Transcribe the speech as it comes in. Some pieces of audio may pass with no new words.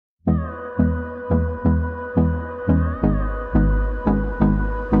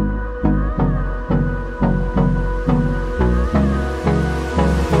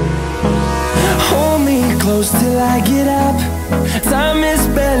close till I get up. Time is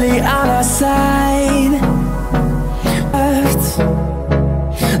barely on our side.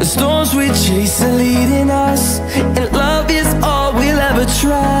 The storms we chase are leading us, and love is all we'll ever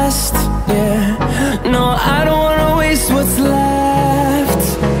trust. Yeah, no, I don't wanna waste what's left.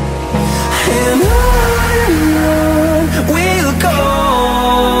 And on we'll go,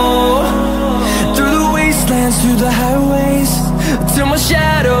 through the wastelands, through the highways, till my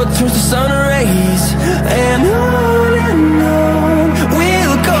shadow turns to sun rays. And on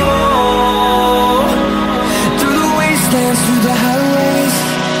we'll go, through the wastelands, through the highways,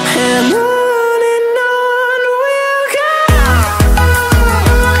 and on.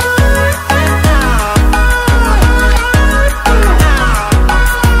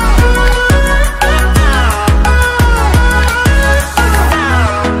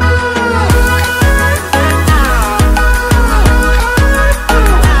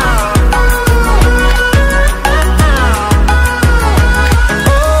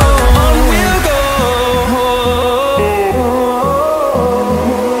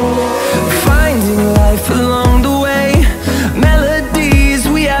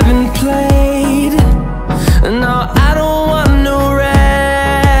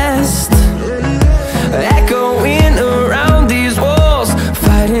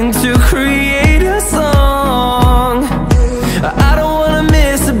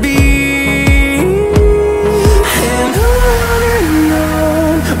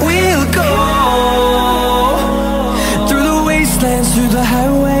 Through the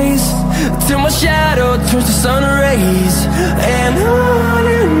highways, till my shadow turns to sun rays. And on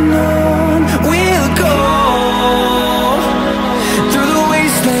we'll go, through the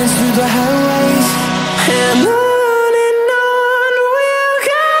wastelands, through the highways, and on.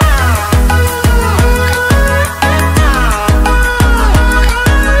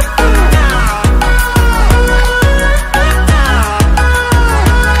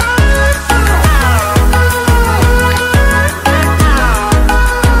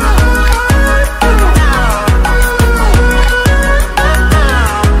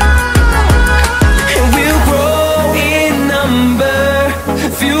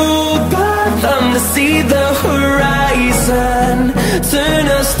 See the horizon turn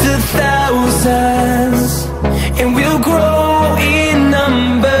us to thousands, and we'll grow in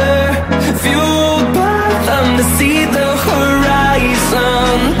number, fueled by them. To see the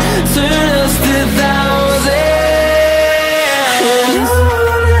horizon turn us to thousands, and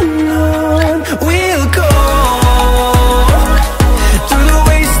on we'll go, through the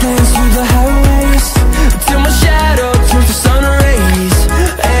wastelands, through the highways, till my shadow turns to sun rays.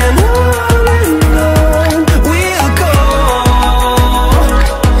 And on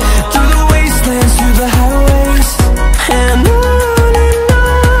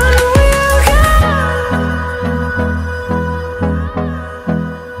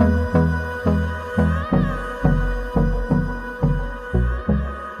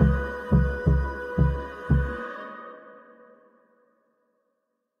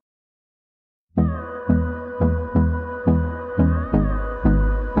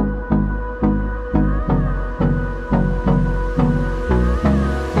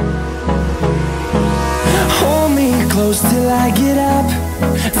close till I get up.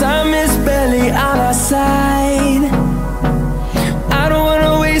 Time is barely on our side. I don't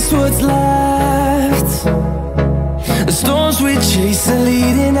wanna waste what's left. The storms we chase are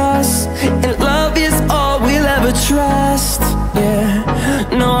leading us, and love is all we'll ever trust. Yeah,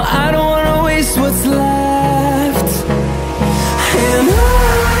 no, I don't wanna waste what's left. And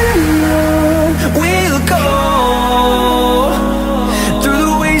on we'll go, through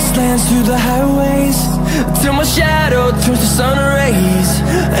the wastelands, through the highways, till my shadow turns to sun rays.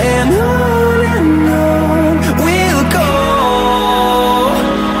 And on we'll go,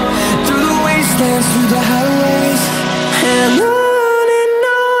 through the wastelands, through the highways, and on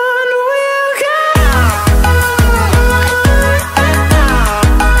we'll go.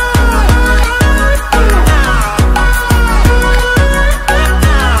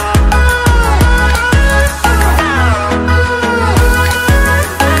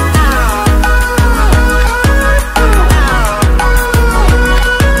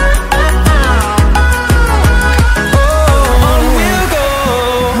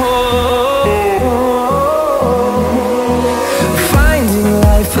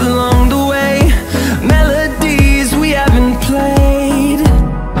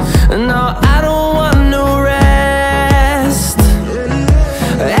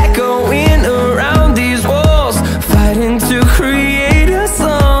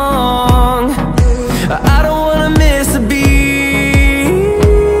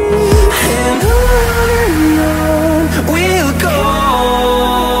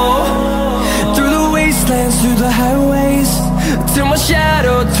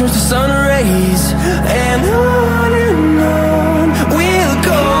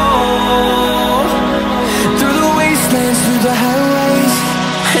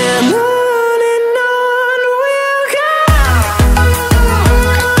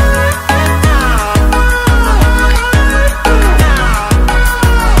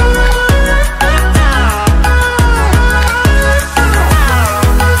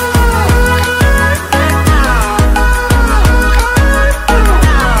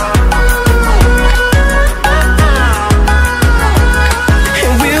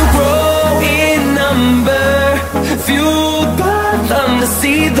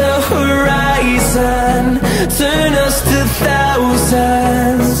 the horizon, turn us to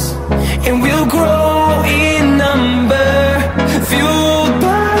thousands, and we'll grow in number, fueled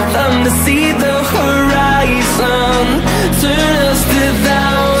by them to see the horizon, turn us to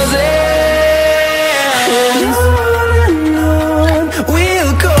thousands. And on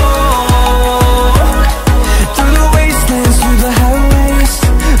we'll go, through the wastelands, through the highways,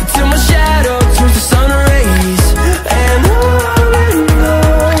 till my shadow turns to sun rays. And on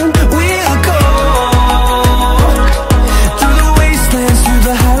we'll go, through the wastelands, through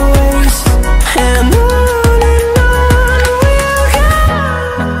the highways. And on we'll go.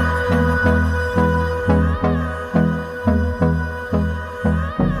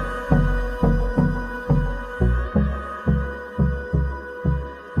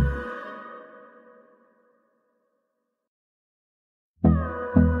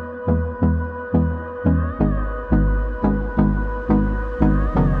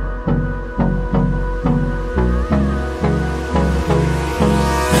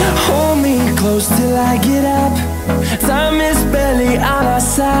 Hold me close till I get up. Time is barely on our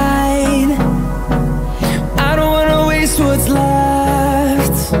side. I don't wanna waste what's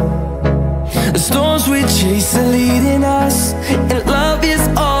left. The storms we chase are leading us, and love is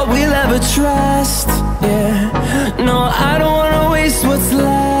all we'll ever trust. Yeah, no, I don't